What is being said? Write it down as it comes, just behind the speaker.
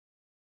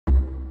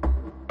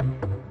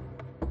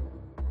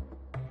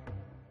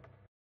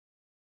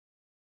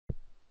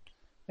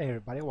Hey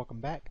everybody,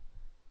 welcome back.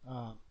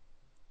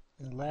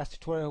 In the last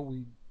tutorial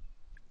we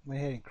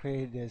went ahead and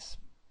created this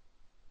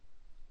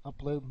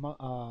upload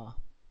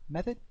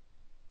method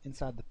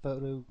inside the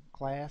photo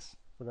class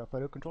for the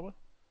photo controller.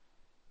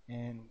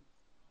 And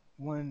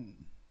one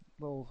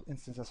little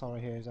instance I saw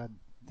right here is I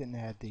didn't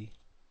add the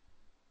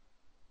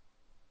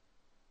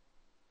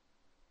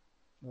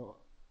little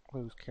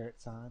closed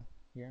caret sign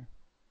here.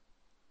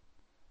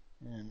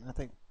 And I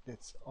think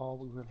that's all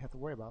we really have to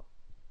worry about.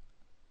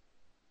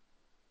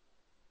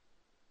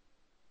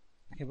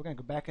 Okay, we're going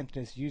to go back into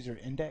this user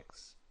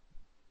index.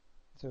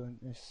 So in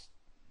this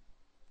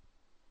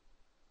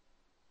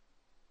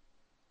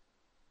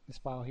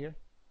file here,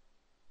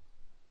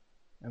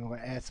 and we're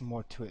going to add some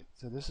more to it.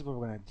 So this is where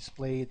we're going to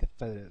display the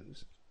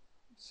photos.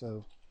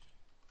 So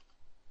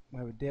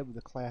what we did with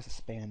the class is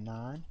span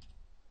 9,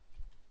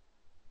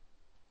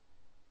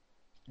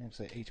 and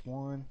say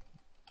h1,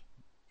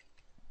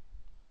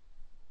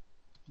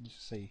 and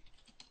just say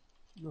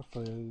your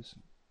photos,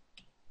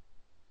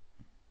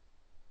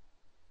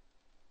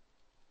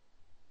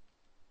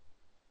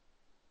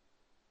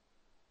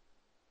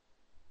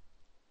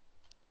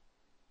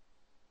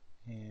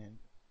 and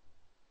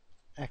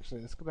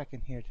actually let's go back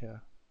in here to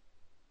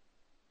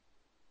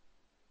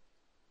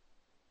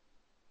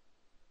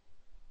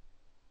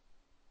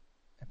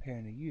appear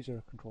in the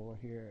user controller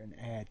here and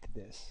add to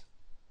this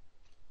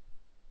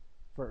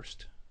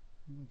first.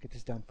 Get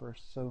this done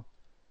first. So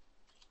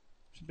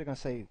I'm simply going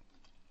to say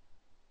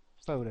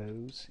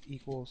photos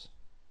equals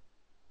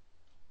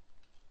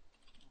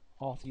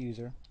auth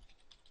user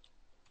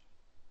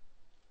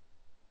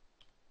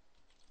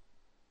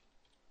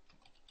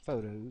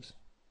photos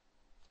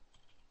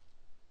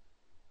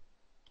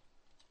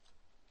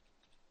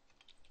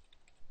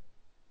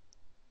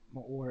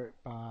we'll order it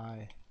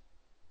by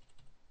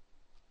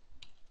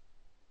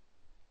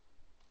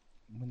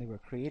when they were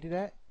created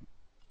at,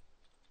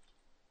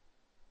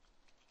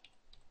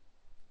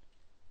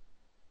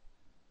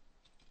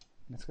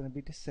 and it's going to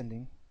be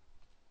descending,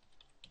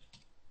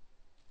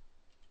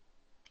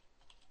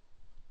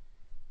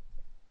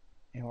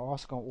 and we're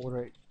also going to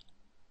order it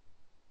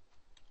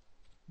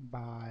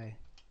by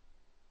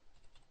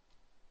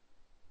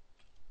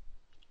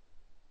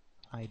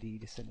ID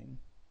descending.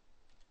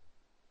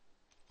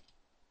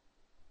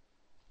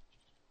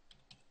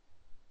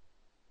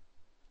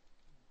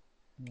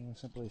 And we'll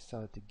simply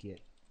set it to get.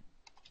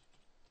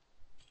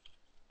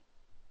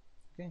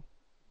 Okay.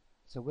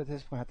 So with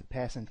this, we're going to have to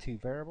pass in two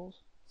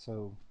variables.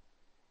 So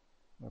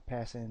we'll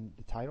pass in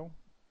the title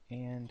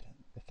and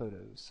the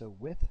photos. So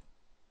with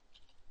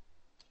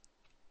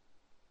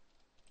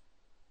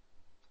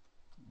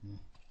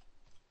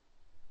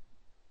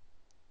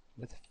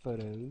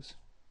photos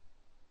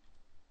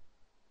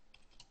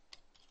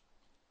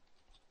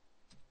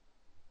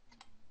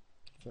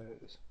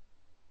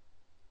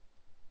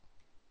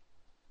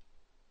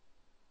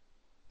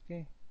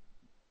Okay.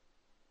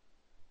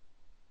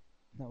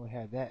 Now we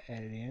have that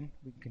added in,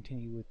 we can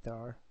continue with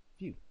our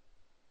view.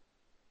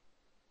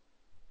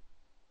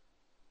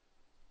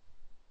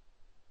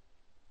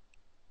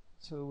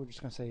 So we're just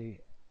going to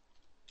say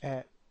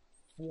at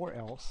for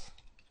else,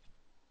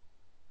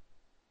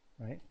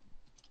 right?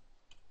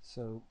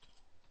 So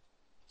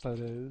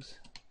photos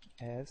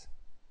as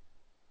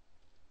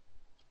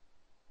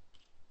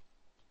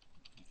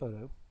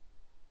photo.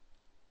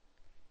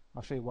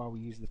 I'll show you why we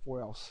use the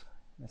for else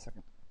in a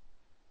second.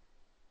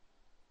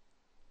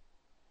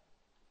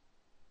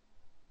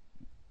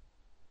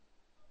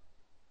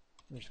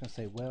 We're just going to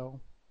say well,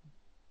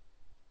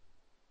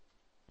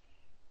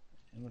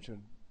 and we're just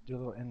going to do a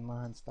little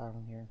inline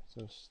styling here.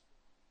 So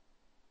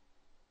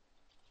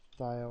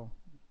style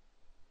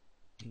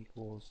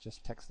equals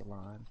just text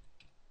align.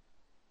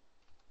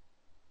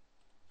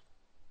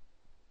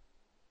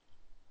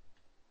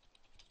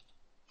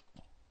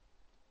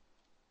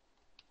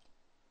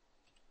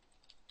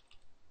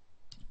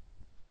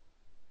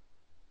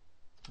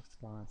 Text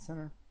align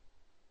center.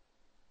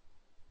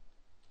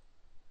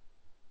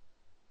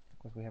 Of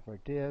course, we have our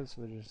divs,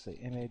 so we'll just say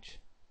image.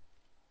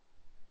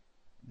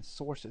 The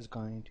source is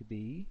going to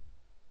be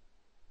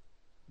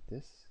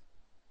this.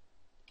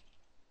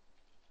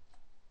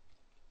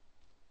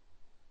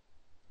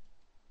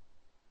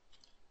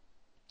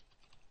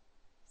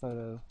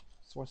 Photo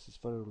source is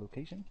photo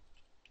location.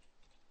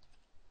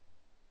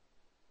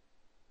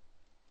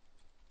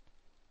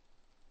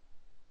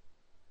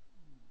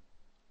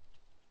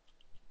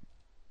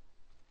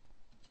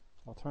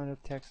 Alternative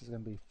text is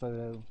going to be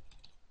photo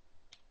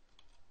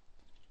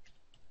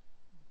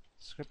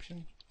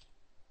description.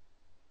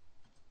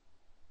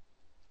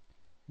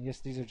 Yes,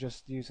 these are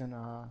just using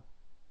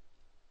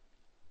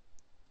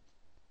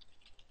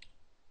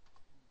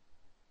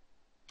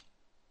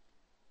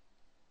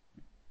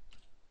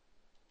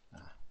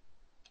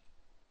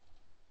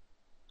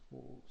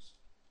tools.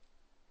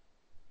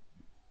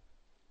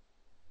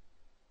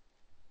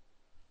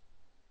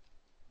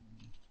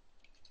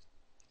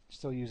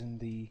 Still using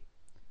the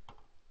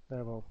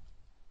Laravel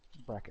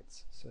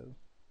brackets. So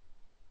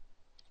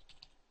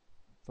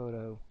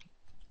photo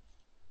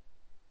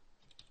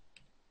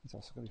It's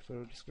also going to be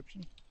photo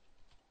description.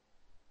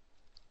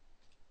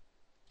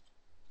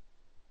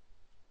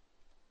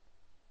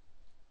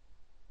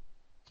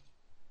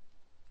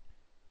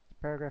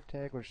 Paragraph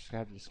tag, we're just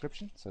going to have a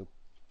description, so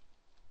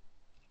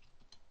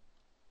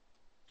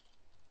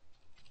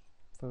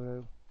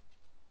photo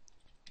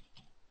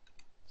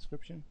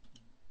description.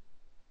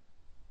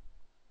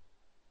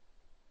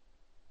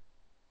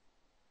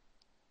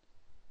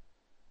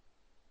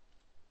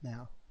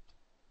 Now,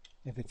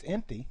 if it's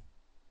empty,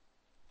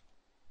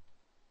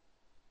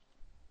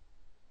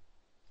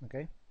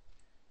 okay,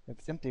 if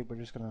it's empty, we're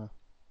just going to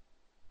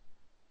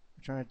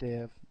return a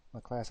div,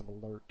 a class of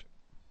alert.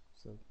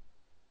 So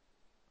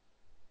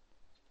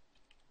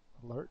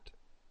alert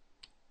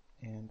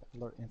and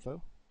alert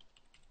info.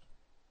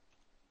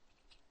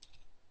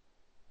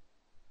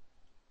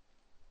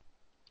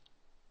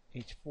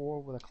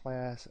 H4 with a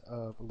class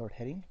of alert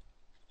heading.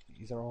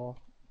 These are all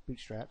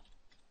bootstrap.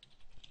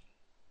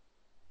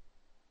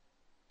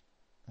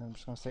 And I'm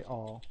just going to say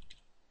all.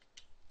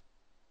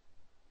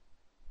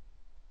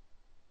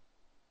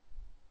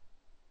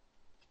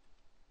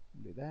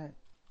 Do that.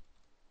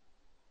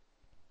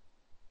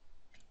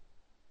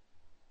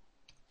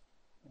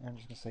 And I'm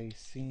just going to say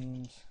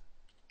seems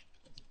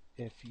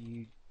if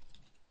you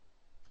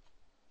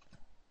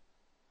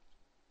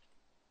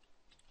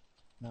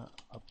not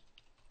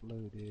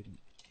uploaded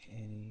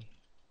any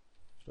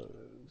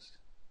photos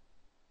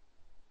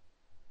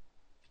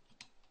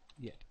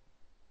yet.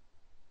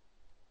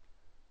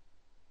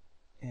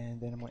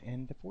 And then I'm going to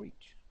end the for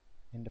each.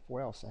 End the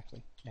for else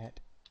actually. At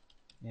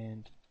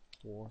end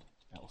for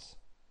else.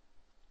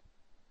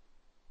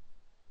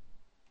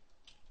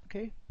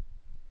 Okay.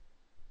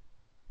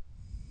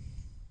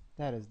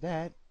 That is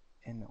that.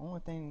 And the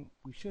only thing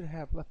we should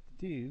have left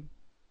to do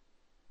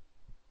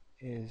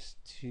is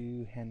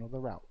to handle the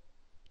route.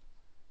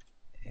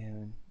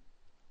 And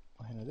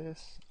I'll handle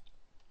this.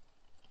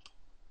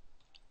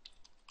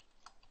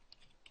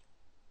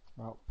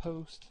 Route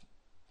post,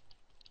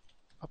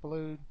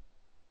 upload.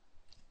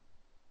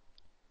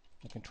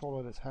 The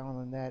controller that's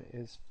handling that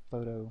is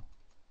photo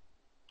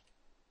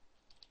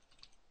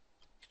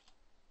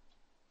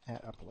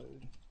at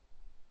upload.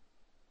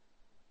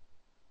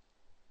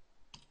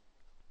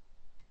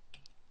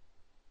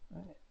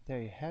 All right, there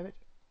you have it.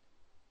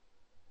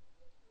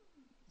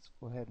 Let's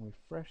go ahead and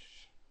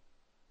refresh.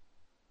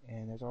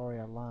 And there's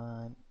already a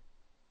line,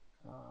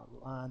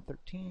 line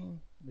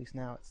 13. At least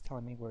now it's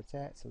telling me where it's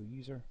at. So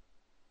user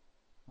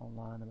on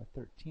line number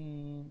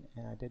 13,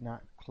 and I did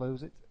not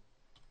close it.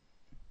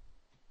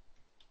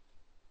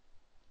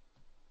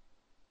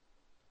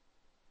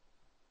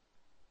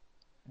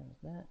 There's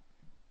that.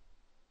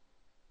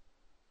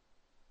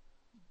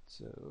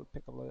 So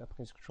pick up load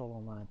application control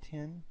on line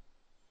 10.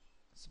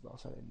 That's what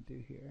else I didn't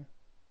do here.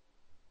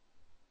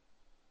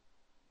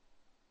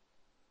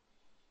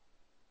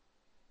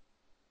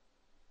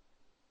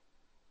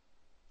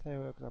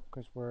 Table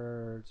application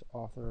words,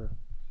 author.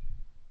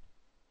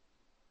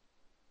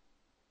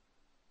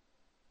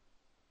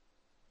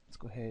 Let's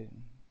go ahead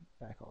and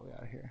back all the way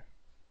out of here.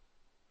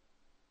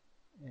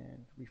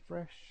 And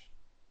refresh.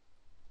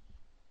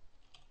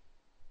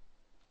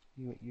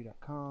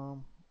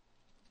 u@u.com.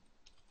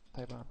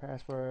 Type in our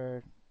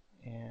password,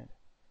 and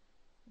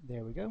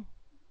there we go.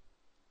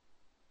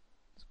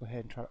 Let's go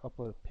ahead and try to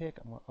upload a pic.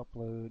 I'm going to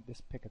upload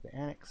this pic at the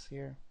annex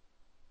here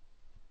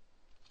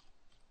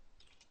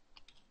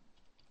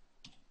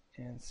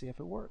and see if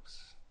it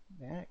works.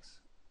 The annex,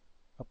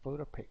 upload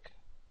a pic.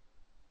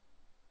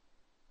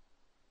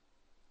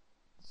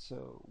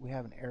 So we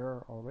have an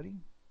error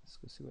already. Let's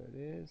go see what it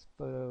is.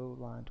 Photo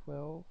line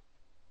 12.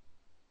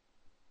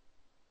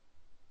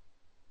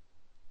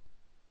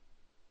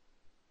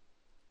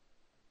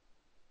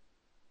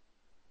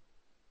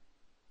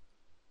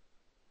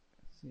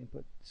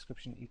 Input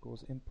description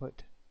equals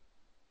input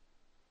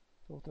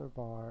filter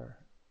var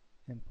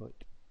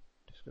input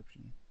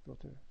description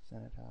filter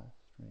sanitize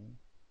string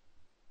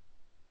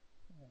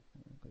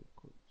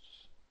quotes.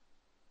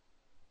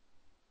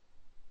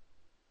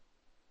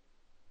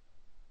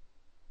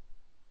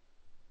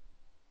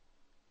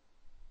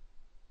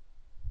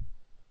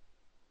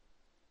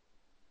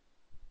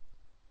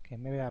 Okay,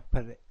 maybe I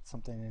put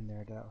something in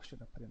there that I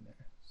shouldn't have put in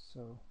there.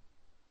 So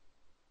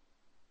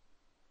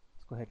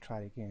let's go ahead and try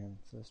it again.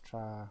 So let's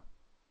try,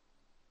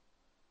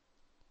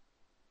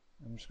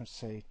 I'm just going to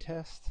say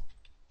test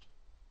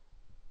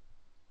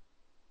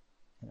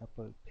and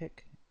upload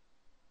pic,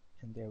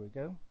 and there we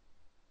go.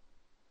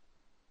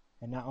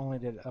 And not only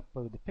did it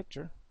upload the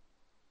picture,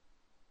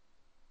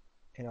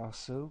 it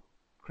also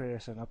created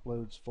us an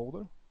uploads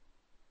folder,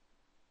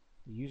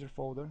 the user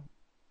folder,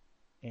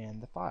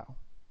 and the file.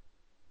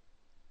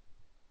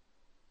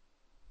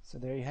 So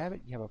there you have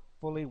it. You have a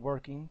fully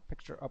working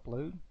picture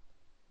upload.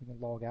 We can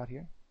log out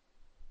here.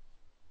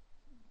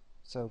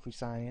 So if we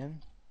sign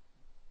in,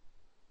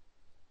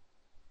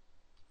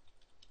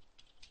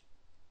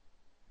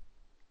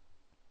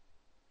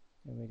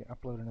 and we can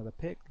upload another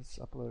pic. Let's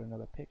upload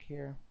another pic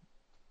here.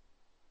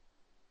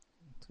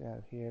 Let's go out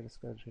of here. Let's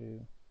go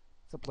to,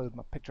 let's upload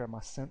my picture of my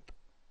synth.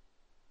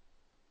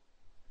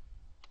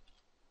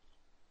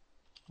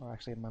 or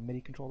actually my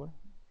MIDI controller,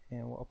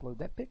 and we'll upload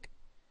that pic.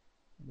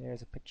 And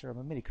there's a picture of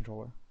a MIDI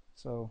controller.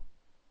 So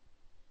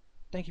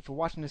thank you for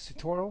watching this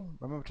tutorial.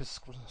 Remember to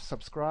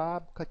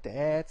subscribe, click the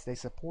ads, they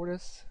support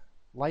us,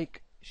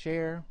 like,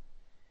 share,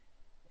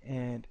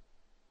 and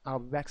I'll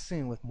be back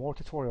soon with more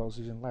tutorials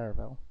using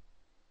Laravel.